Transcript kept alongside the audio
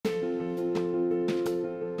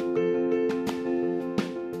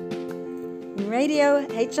Radio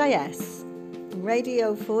HIS.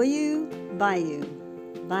 Radio for you, by you.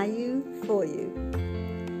 By you, for you.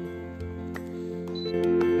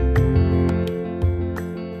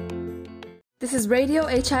 This is Radio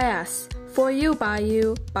HIS. For you, by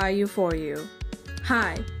you for you.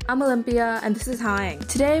 Hi, I'm Olympia and this is Ha An.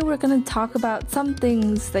 Today we're going to talk about some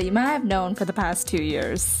things that you might have known for the past 2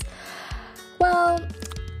 years. Well,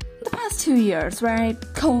 the past 2 years, right?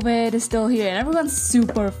 COVID is still here and everyone's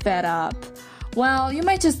super fed up. Well, you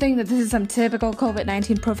might just think that this is some typical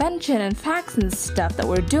COVID-19 prevention and facts and stuff that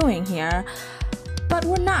we're doing here, but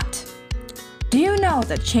we're not. Do you know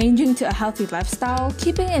that changing to a healthy lifestyle,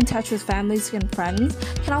 keeping in touch with families and friends,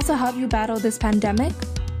 can also help you battle this pandemic?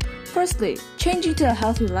 Firstly, changing to a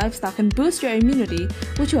healthy lifestyle can boost your immunity,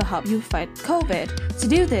 which will help you fight COVID. To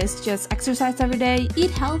do this, just exercise every day,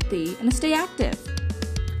 eat healthy, and stay active.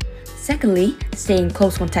 Secondly, stay in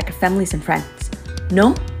close contact with families and friends.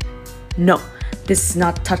 No. This is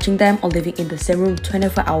not touching them or living in the same room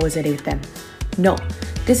 24 hours a day with them. No.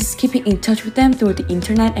 This is keeping in touch with them through the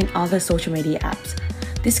internet and other social media apps.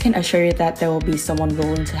 This can assure you that there will be someone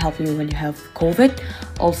willing to help you when you have COVID.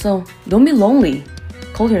 Also, don't be lonely.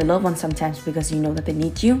 Call your loved ones sometimes because you know that they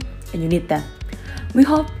need you and you need them. We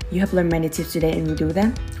hope you have learned many tips today and will do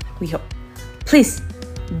them. We hope. Please,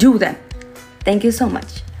 do them. Thank you so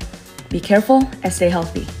much. Be careful and stay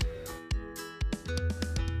healthy.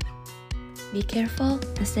 Be careful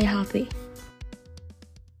and stay healthy.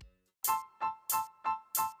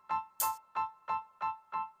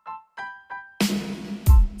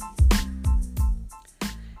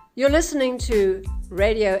 You're listening to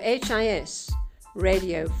Radio HIS,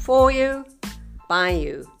 radio for you, by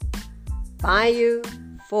you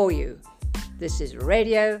for you. This is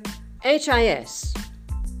Radio HIS.